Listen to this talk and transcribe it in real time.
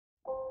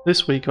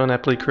This week on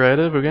Aptly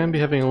Creative, we're going to be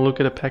having a look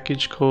at a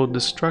package called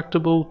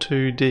Destructible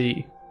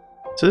 2D.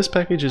 So this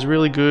package is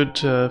really good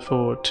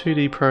for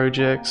 2D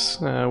projects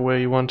where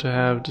you want to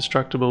have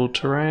destructible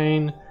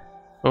terrain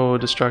or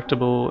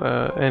destructible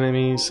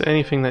enemies,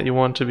 anything that you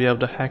want to be able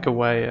to hack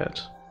away at.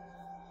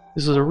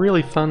 This is a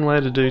really fun way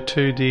to do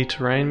 2D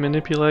terrain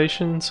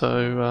manipulation,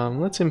 so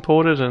let's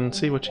import it and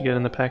see what you get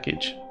in the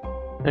package.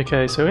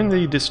 Okay, so in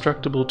the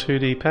Destructible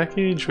 2D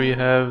package we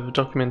have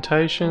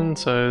documentation,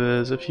 so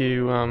there's a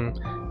few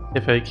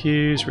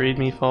FAQs,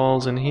 README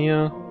files in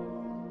here.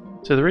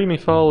 So the README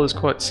file is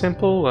quite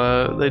simple.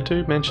 They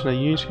do mention a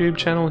YouTube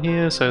channel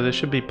here, so there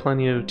should be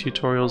plenty of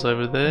tutorials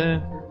over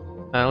there.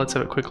 Let's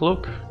have a quick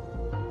look.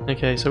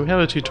 Okay, so we have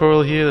a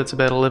tutorial here that's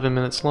about 11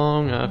 minutes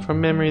long. From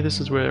memory, this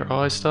is where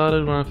I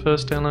started when I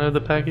first downloaded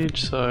the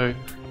package, so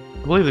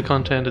I believe the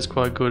content is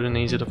quite good and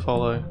easy to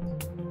follow.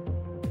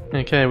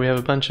 Okay, we have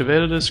a bunch of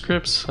editor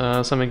scripts,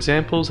 some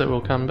examples that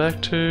we'll come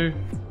back to,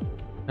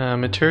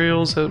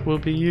 materials that will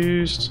be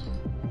used.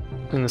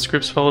 In the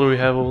scripts folder we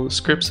have all the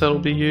scripts that will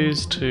be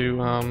used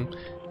to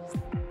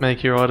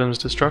make your items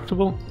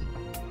destructible,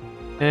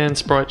 and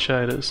sprite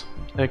shaders.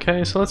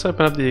 Okay, so let's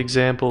open up the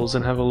examples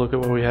and have a look at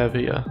what we have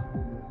here.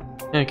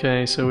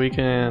 Okay, so we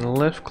can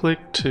left click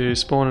to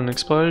spawn an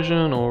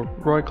explosion or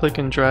right click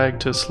and drag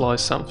to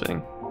slice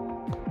something.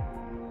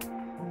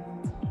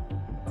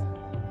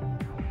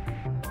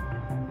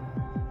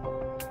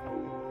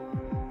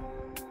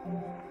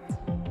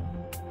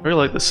 I really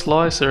like the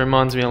slice, it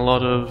reminds me a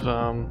lot of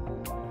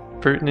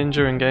Fruit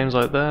Ninja and games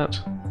like that.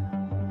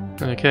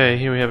 Okay,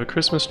 here we have a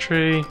Christmas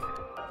tree.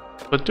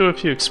 But do a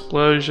few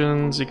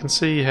explosions, you can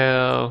see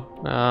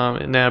how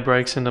it now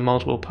breaks into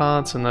multiple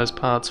parts and those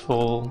parts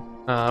fall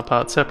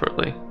apart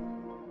separately.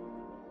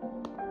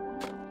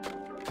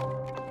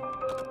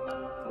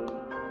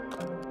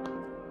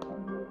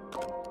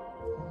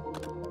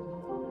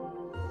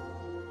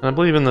 And I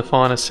believe in the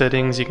finer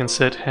settings you can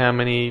set how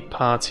many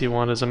parts you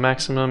want as a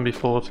maximum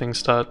before things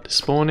start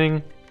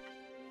despawning.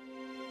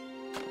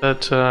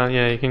 But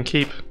yeah, you can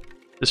keep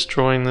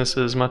destroying this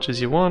as much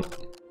as you want.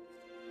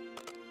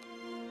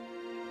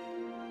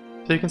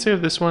 So you can see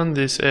with this one,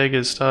 this egg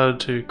has started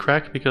to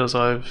crack because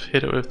I've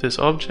hit it with this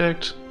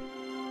object.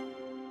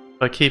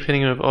 If I keep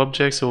hitting it with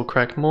objects, it will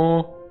crack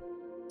more.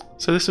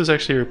 So this is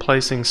actually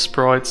replacing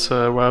sprites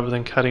rather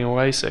than cutting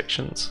away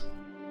sections.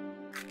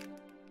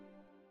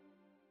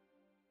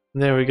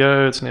 There we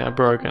go, it's now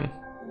broken.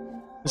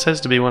 This has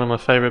to be one of my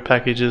favourite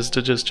packages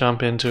to just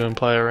jump into and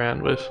play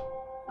around with.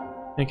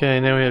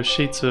 Okay, now we have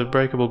sheets of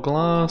breakable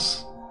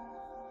glass.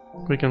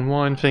 We can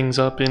wind things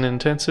up in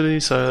intensity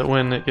so that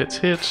when it gets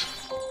hit,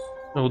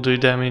 it will do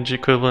damage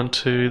equivalent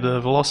to the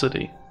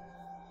velocity.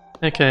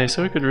 Okay,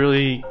 so we could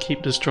really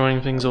keep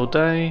destroying things all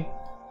day.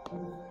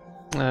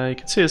 You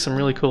can see there's some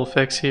really cool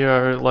effects here.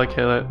 I like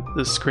how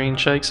the screen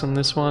shakes on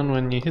this one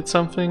when you hit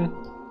something.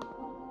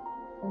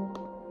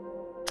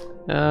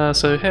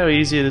 So how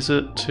easy is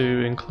it to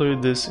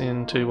include this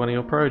into one of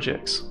your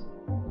projects?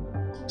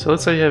 So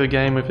let's say you have a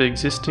game with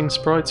existing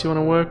sprites you want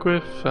to work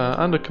with.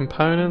 Under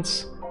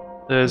components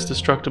there's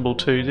Destructible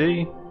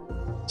 2D.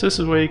 So this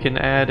is where you can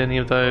add any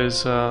of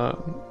those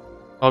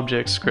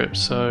object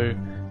scripts. So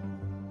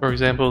for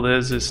example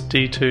there's this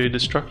D2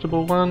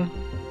 Destructible one.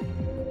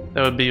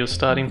 That would be your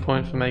starting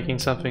point for making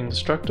something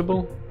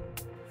destructible.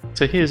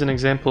 So here's an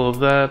example of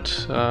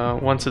that.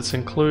 Once it's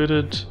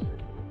included,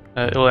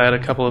 it'll add a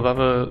couple of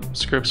other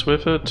scripts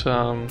with it.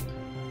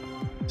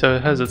 So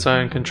it has its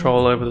own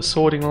control over the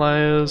sorting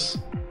layers,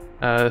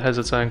 it has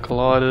its own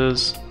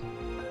colliders,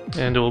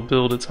 and it will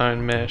build its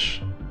own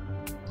mesh.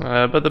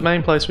 But the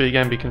main place where you're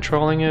going to be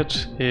controlling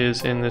it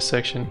is in this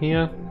section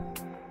here.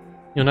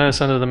 You'll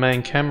notice under the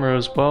main camera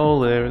as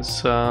well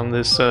there's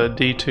this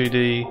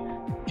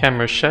D2D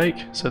camera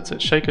shake, so it's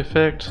that shake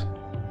effect.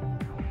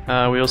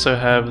 We also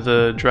have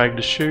the drag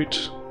to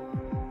shoot.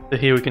 So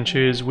here we can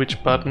choose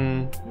which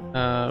button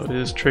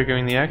is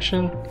triggering the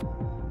action,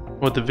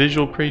 what the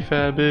visual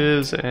prefab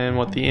is, and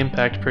what the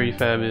impact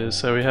prefab is.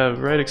 So we have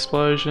red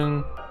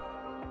explosion.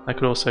 I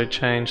could also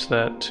change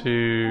that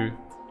to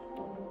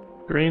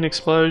green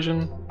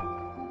explosion.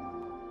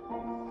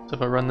 So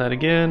if I run that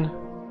again,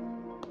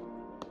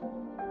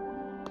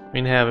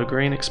 we now have a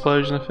green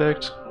explosion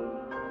effect.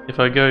 If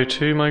I go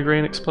to my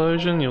green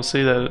explosion, you'll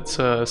see that it's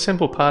a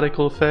simple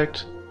particle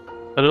effect,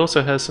 but it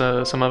also has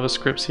some other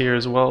scripts here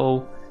as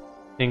well,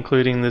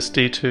 including this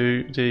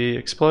D2D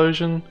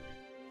explosion.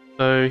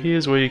 So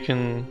here's where you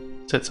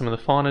can set some of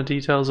the finer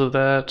details of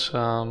that,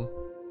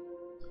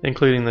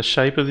 including the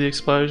shape of the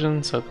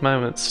explosion. So at the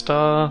moment it's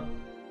star.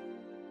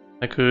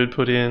 I could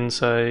put in,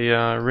 say,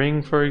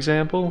 ring for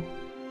example.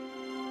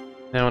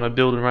 Now when I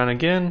build and run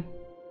again,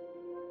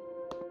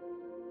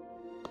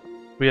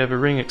 we have a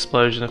ring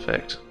explosion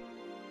effect.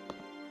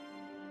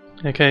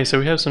 Okay, so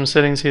we have some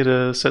settings here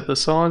to set the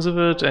size of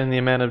it and the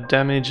amount of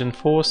damage and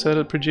force that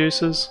it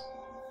produces.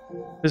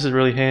 This is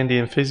really handy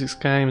in physics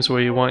games where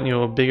you want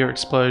your bigger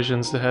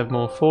explosions to have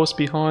more force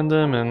behind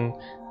them and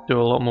do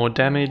a lot more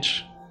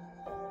damage,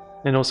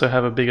 and also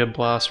have a bigger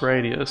blast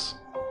radius.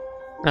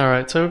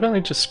 Alright, so we've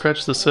only just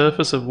scratched the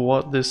surface of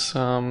what this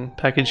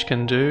package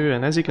can do,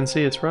 and as you can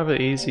see it's rather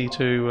easy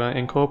to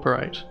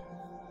incorporate.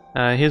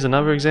 Here's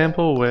another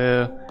example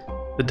where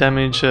the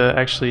damage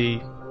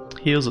actually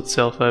heals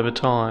itself over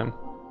time.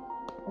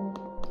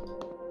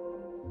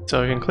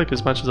 So I can click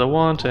as much as I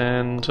want,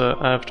 and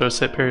after a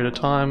set period of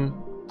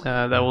time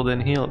that will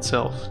then heal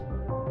itself.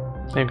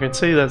 And you can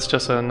see that's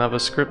just another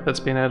script that's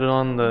been added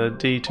on, the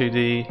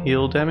D2D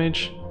heal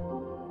damage.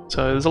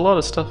 So there's a lot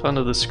of stuff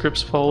under the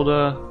scripts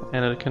folder,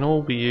 and it can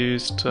all be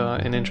used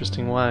in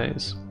interesting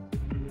ways.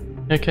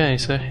 Okay,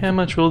 so how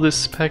much will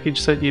this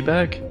package set you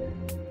back?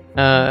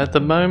 At the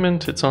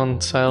moment it's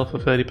on sale for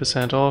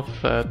 30% off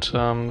at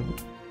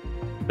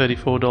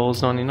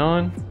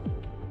 $34.99.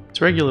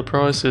 Its regular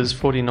price is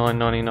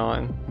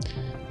 $49.99.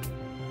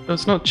 So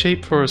it's not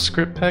cheap for a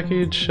script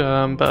package,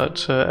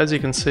 but as you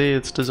can see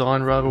it's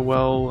designed rather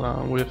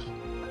well with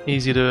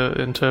easy to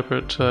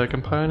interpret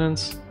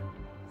components.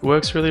 It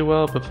works really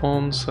well,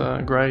 performs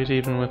great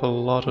even with a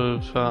lot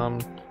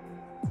of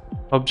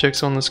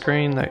objects on the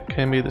screen that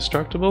can be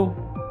destructible.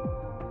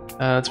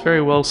 It's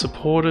very well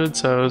supported,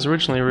 so it was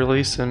originally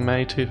released in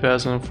May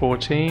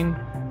 2014.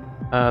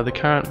 The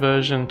current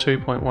version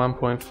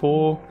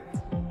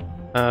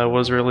 2.1.4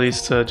 was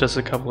released just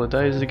a couple of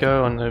days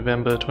ago on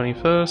November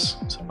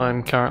 21st, so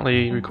I'm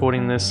currently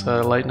recording this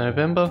late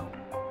November.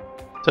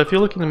 So if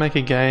you're looking to make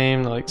a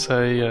game like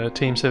say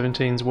Team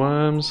 17's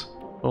Worms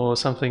or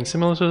something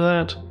similar to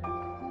that,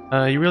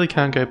 you really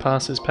can't go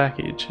past this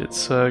package.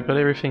 It's got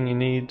everything you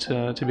need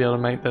to be able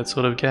to make that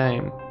sort of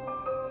game.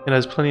 It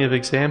has plenty of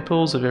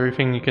examples of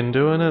everything you can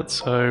do in it,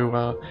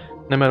 so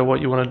no matter what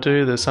you want to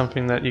do, there's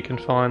something that you can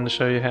find to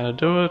show you how to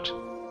do it.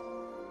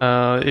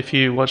 If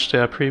you watched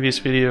our previous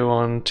video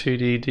on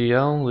 2D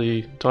DL,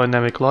 the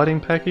dynamic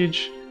lighting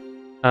package,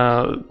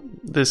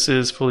 this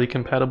is fully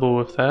compatible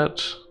with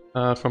that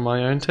from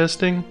my own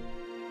testing.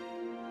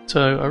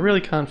 So I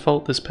really can't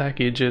fault this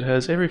package. It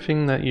has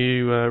everything that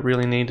you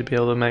really need to be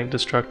able to make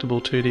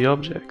destructible 2D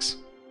objects.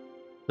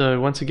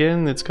 So once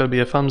again, it's got to be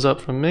a thumbs up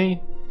from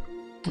me,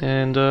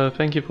 and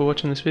thank you for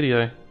watching this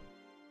video.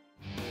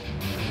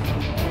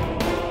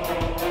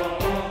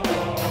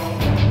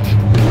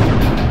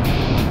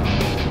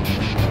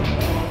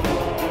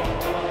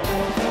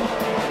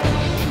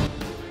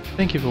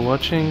 Thank you for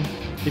watching.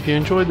 If you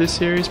enjoyed this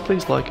series,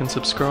 please like and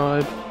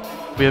subscribe.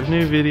 We have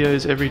new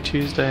videos every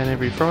Tuesday and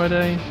every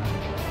Friday.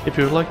 If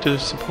you would like to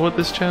support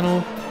this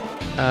channel,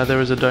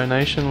 there is a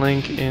donation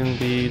link in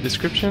the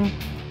description,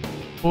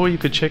 or you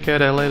could check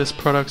out our latest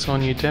products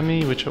on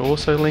Udemy, which are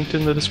also linked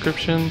in the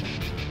description.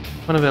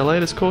 One of our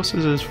latest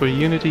courses is for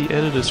Unity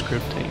editor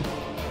scripting.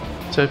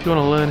 So if you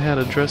want to learn how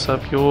to dress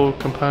up your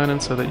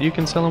components so that you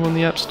can sell them on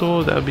the App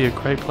Store, that would be a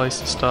great place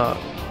to start.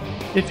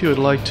 If you would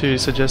like to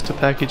suggest a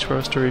package for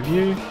us to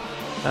review,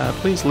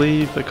 please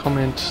leave a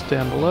comment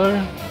down below.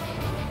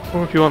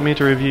 Or if you want me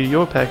to review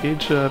your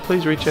package,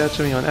 please reach out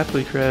to me on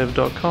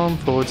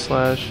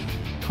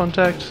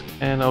appleycreative.com/contact,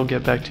 and I'll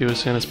get back to you as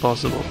soon as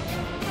possible.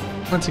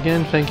 Once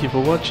again, thank you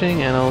for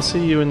watching, and I'll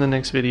see you in the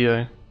next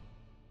video.